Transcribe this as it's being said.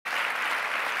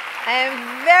I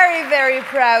am very, very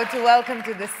proud to welcome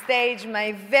to the stage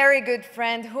my very good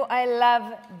friend who I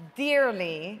love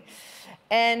dearly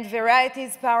and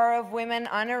Variety's Power of Women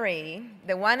honoree,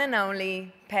 the one and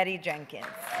only Patty Jenkins.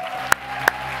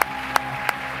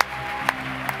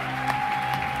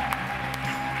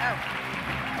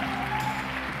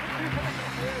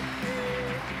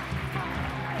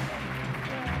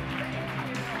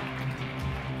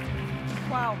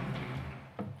 Wow.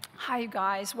 Hi, you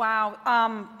guys.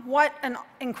 Wow. What an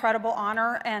incredible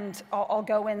honor. And I'll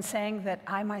go in saying that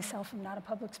I myself am not a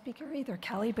public speaker either,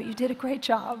 Kelly, but you did a great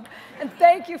job. And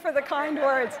thank you for the kind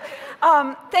words.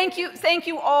 Thank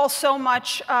you all so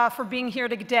much for being here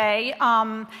today.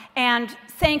 And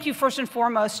thank you first and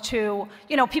foremost to,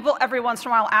 people every once in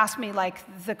a while ask me like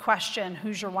the question,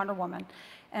 who's your Wonder Woman?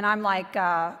 And I'm like,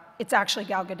 it's actually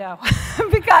Gal Gadot.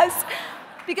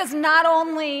 Because not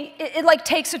only, it like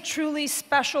takes a truly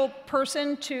special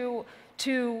person to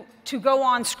go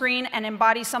on screen and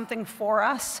embody something for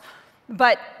us,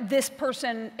 but this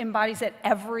person embodies it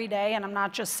every day, and I'm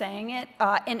not just saying it,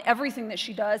 in everything that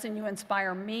she does, and you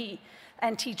inspire me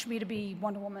and teach me to be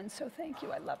Wonder Woman, so thank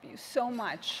you, I love you so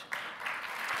much.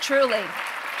 Truly,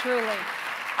 truly.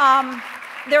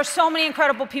 There's so many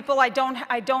incredible people I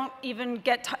don't even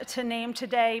get to name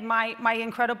today. My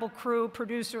incredible crew,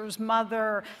 producers,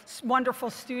 mother,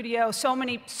 wonderful studio, so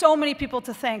many people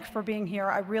to thank for being here.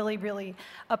 I really, really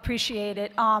appreciate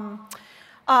it.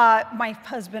 My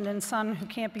husband and son who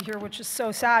can't be here, which is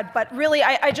so sad, but really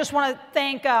I just want to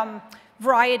thank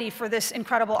Variety for this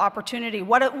incredible opportunity.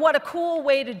 What a cool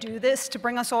way to do this, to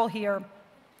bring us all here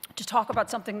to talk about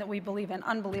something that we believe in.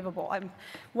 Unbelievable.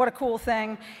 What a cool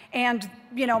thing. And,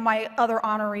 my other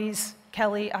honorees,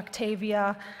 Kelly,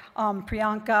 Octavia,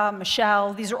 Priyanka,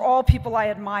 Michelle, these are all people I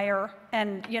admire.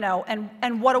 And,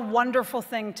 and what a wonderful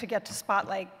thing to get to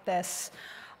spotlight this.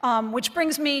 Which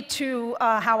brings me to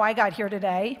how I got here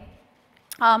today.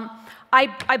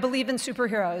 I believe in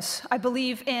superheroes. I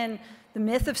believe in the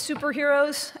myth of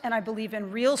superheroes, and I believe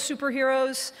in real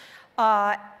superheroes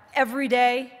every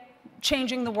day,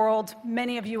 changing the world.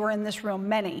 Many of you are in this room,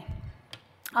 many.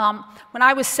 When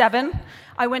I was 7,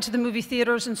 I went to the movie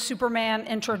theaters and Superman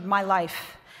entered my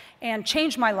life and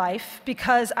changed my life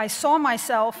because I saw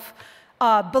myself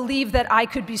believe that I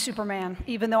could be Superman,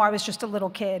 even though I was just a little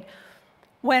kid.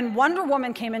 When Wonder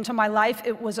Woman came into my life,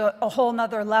 it was a whole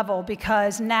nother level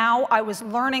because now I was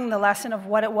learning the lesson of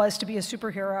what it was to be a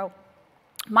superhero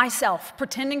myself,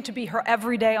 pretending to be her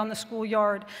every day on the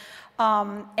schoolyard,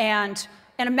 and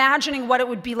imagining what it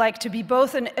would be like to be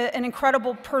both an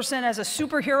incredible person as a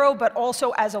superhero, but also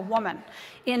as a woman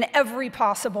in every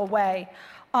possible way.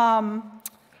 So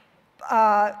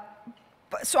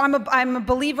I'm a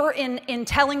believer in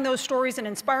telling those stories and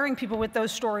inspiring people with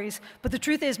those stories, but the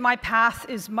truth is my path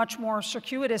is much more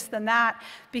circuitous than that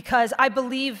because I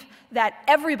believe that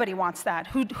everybody wants that.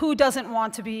 Who doesn't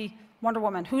want to be Wonder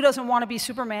Woman? Who doesn't want to be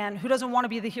Superman? Who doesn't want to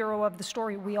be the hero of the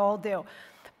story? We all do.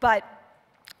 But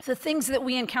the things that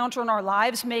we encounter in our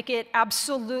lives make it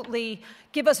absolutely,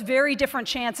 give us very different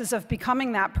chances of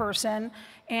becoming that person.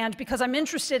 And because I'm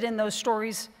interested in those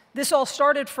stories, this all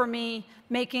started for me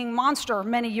making Monster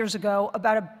many years ago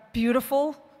about a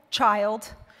beautiful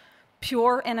child,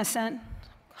 pure, innocent,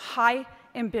 high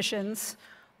ambitions,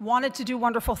 wanted to do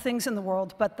wonderful things in the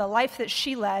world, but the life that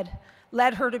she led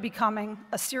her to becoming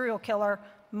a serial killer,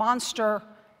 monster,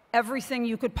 everything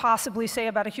you could possibly say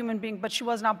about a human being, but she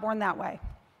was not born that way.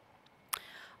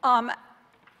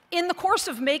 In the course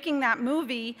of making that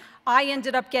movie, I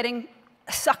ended up getting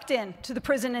sucked in to the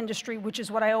prison industry, which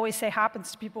is what I always say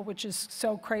happens to people, which is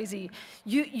so crazy.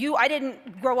 I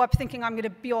didn't grow up thinking I'm going to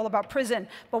be all about prison,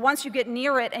 but once you get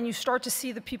near it and you start to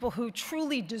see the people who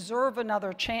truly deserve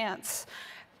another chance,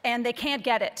 and they can't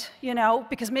get it,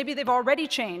 because maybe they've already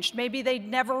changed. Maybe they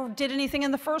never did anything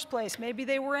in the first place. Maybe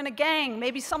they were in a gang.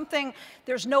 Maybe something,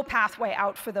 there's no pathway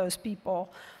out for those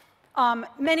people.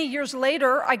 Many years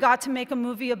later, I got to make a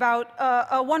movie about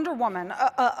a Wonder Woman,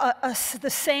 the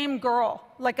same girl,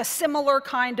 like a similar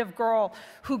kind of girl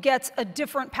who gets a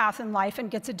different path in life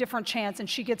and gets a different chance, and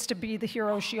she gets to be the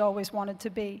hero she always wanted to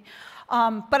be.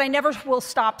 But I never will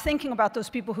stop thinking about those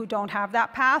people who don't have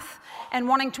that path and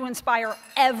wanting to inspire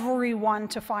everyone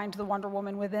to find the Wonder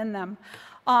Woman within them.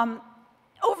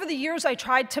 Over the years, I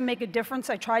tried to make a difference.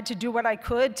 I tried to do what I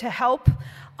could to help.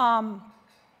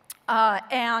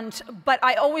 But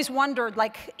I always wondered,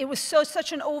 like, it was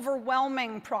such an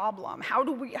overwhelming problem. How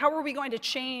are we going to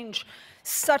change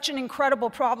such an incredible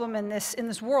problem in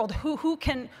this world? Who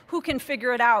can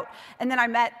figure it out? And then I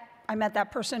met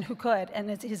that person who could,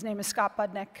 and his name is Scott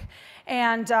Budnick.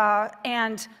 And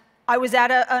I was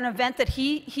at an event that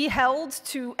he held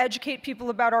to educate people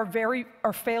about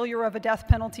our failure of a death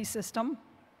penalty system.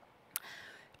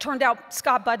 Turned out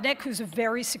Scott Budnick, who's a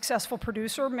very successful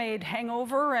producer, made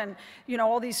Hangover and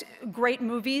all these great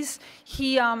movies.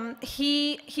 He'd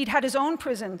had his own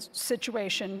prison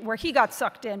situation where he got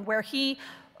sucked in, where he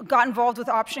got involved with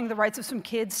optioning the rights of some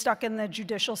kids stuck in the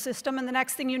judicial system. And the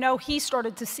next thing you know, he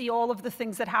started to see all of the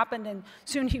things that happened. And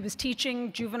soon he was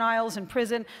teaching juveniles in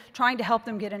prison, trying to help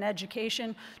them get an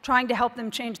education, trying to help them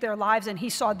change their lives. And he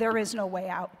saw there is no way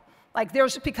out.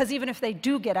 Because even if they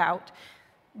do get out,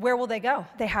 where will they go?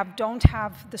 They don't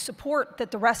have the support that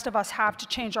the rest of us have to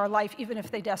change our life, even if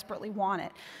they desperately want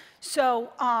it. So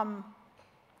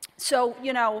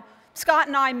Scott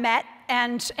and I met,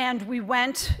 and we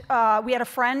went. We had a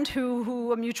friend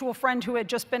a mutual friend who had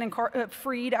just been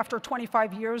freed after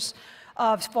 25 years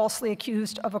of falsely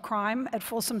accused of a crime at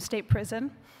Folsom State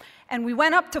Prison. And we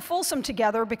went up to Folsom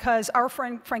together because our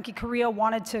friend Frankie Carrillo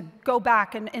wanted to go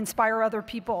back and inspire other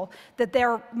people that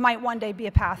there might one day be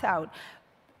a path out.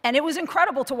 And it was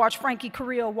incredible to watch Frankie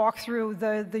Carrillo walk through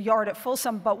the yard at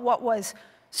Folsom, but what was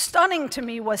stunning to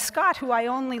me was Scott, who I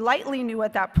only lightly knew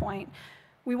at that point.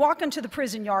 We walk into the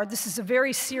prison yard. This is a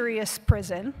very serious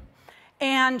prison.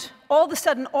 And all of a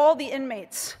sudden, all the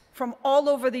inmates from all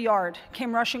over the yard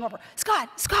came rushing over.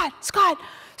 Scott, Scott, Scott,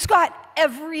 Scott.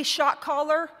 Every shot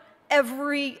caller,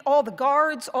 all the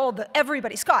guards,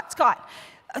 everybody. Scott, Scott.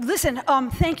 Listen,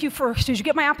 thank you did you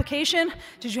get my application?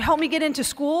 Did you help me get into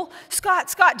school?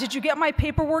 Scott, did you get my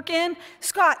paperwork in?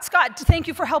 Scott, thank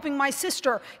you for helping my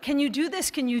sister. Can you do this?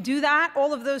 Can you do that?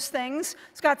 All of those things.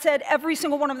 Scott said, every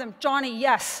single one of them, Johnny,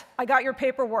 yes, I got your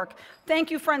paperwork. Thank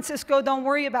you, Francisco, don't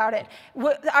worry about it.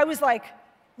 I was like,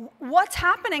 what's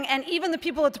happening? And even the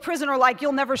people at the prison are like,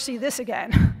 you'll never see this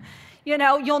again.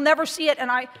 You'll never see it.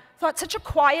 And I thought, such a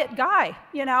quiet guy,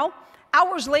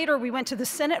 Hours later, we went to the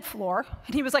Senate floor,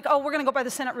 and he was like, oh, we're going to go by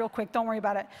the Senate real quick. Don't worry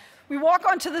about it. We walk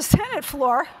onto the Senate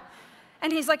floor,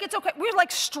 and he's like, it's okay. We're like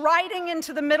striding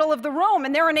into the middle of the room,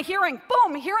 and they're in a hearing.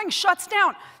 Boom, hearing shuts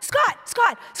down. Scott,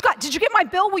 did you get my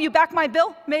bill? Will you back my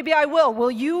bill? Maybe I will. Will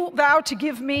you vow to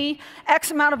give me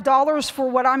X amount of dollars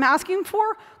for what I'm asking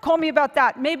for? Call me about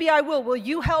that. Maybe I will. Will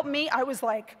you help me? I was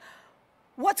like,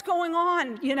 what's going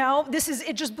on?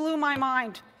 It just blew my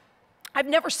mind. I've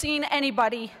never seen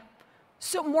anybody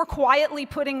so more quietly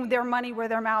putting their money where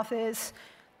their mouth is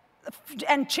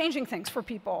and changing things for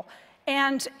people.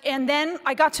 And then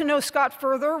I got to know Scott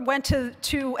further, went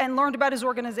to and learned about his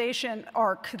organization,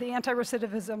 ARC, the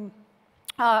Anti-Recidivism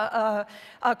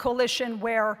Coalition,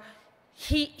 where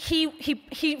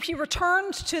he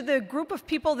returned to the group of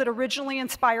people that originally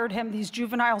inspired him, these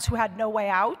juveniles who had no way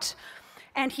out,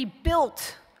 and he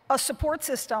built a support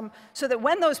system so that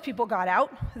when those people got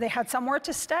out, they had somewhere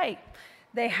to stay.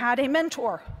 They had a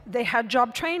mentor, they had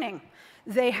job training,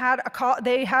 they had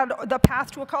the path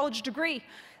to a college degree,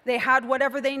 they had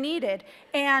whatever they needed.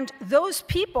 And those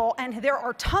people, and there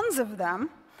are tons of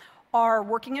them, are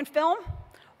working in film,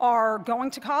 are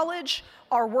going to college,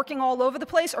 are working all over the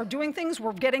place, are doing things.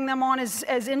 We're getting them on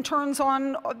as interns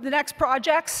on the next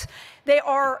projects. They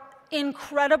are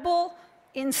incredible,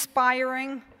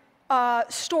 inspiring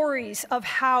stories of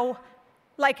how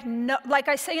like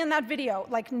I say in that video,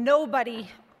 like nobody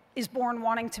is born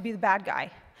wanting to be the bad guy.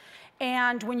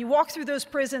 And when you walk through those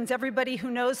prisons, everybody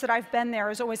who knows that I've been there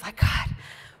is always like, God,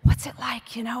 what's it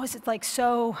like? Is it like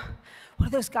what are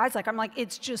those guys like? I'm like,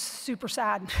 it's just super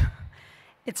sad.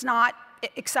 It's not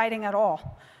exciting at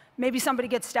all. Maybe somebody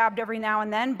gets stabbed every now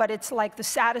and then, but it's like the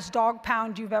saddest dog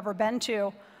pound you've ever been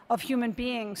to of human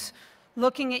beings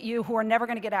looking at you who are never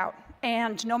going to get out.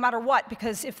 And no matter what,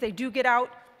 because if they do get out,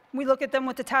 we look at them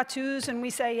with the tattoos and we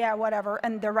say, yeah, whatever,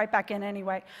 and they're right back in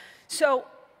anyway. So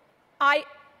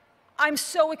I'm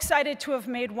so excited to have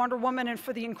made Wonder Woman and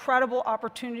for the incredible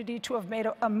opportunity to have made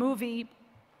a movie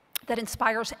that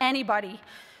inspires anybody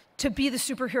to be the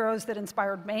superheroes that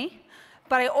inspired me.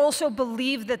 But I also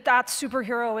believe that that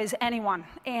superhero is anyone,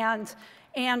 and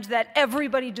that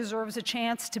everybody deserves a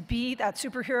chance to be that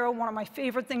superhero. One of my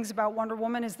favorite things about Wonder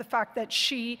Woman is the fact that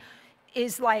she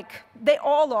is like, they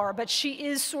all are, but she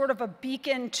is sort of a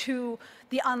beacon to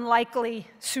the unlikely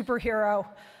superhero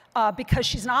because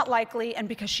she's not likely, and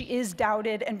because she is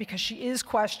doubted, and because she is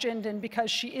questioned, and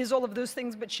because she is all of those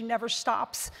things, but she never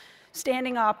stops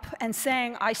standing up and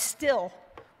saying, I still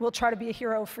will try to be a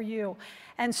hero for you.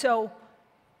 And so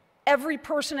every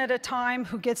person at a time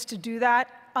who gets to do that,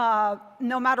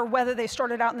 no matter whether they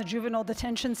started out in the juvenile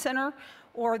detention center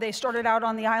or they started out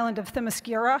on the island of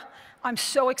Themyscira, I'm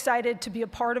so excited to be a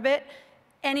part of it.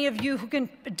 any of you who can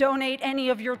donate any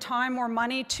of your time or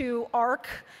money to ARC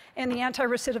and the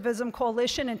Anti-Recidivism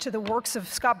Coalition and to the works of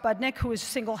Scott Budnick, who has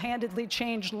single-handedly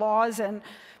changed laws and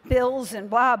bills and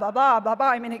blah, blah, blah, blah, blah.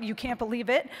 I mean, you can't believe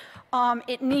it.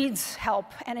 It needs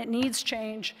help, and it needs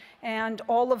change, and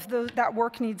all of that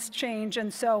work needs change.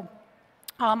 And so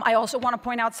I also want to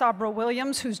point out Sabra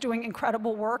Williams, who's doing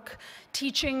incredible work,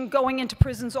 teaching, going into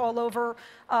prisons all over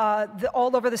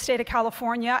the state of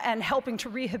California and helping to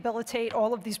rehabilitate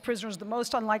all of these prisoners, the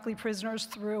most unlikely prisoners,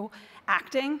 through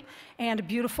acting, and a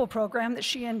beautiful program that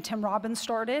she and Tim Robbins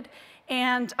started.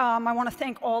 And I want to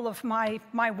thank all of my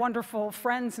wonderful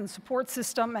friends and support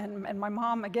system and my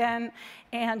mom again,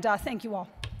 and thank you all.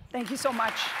 Thank you so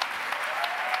much.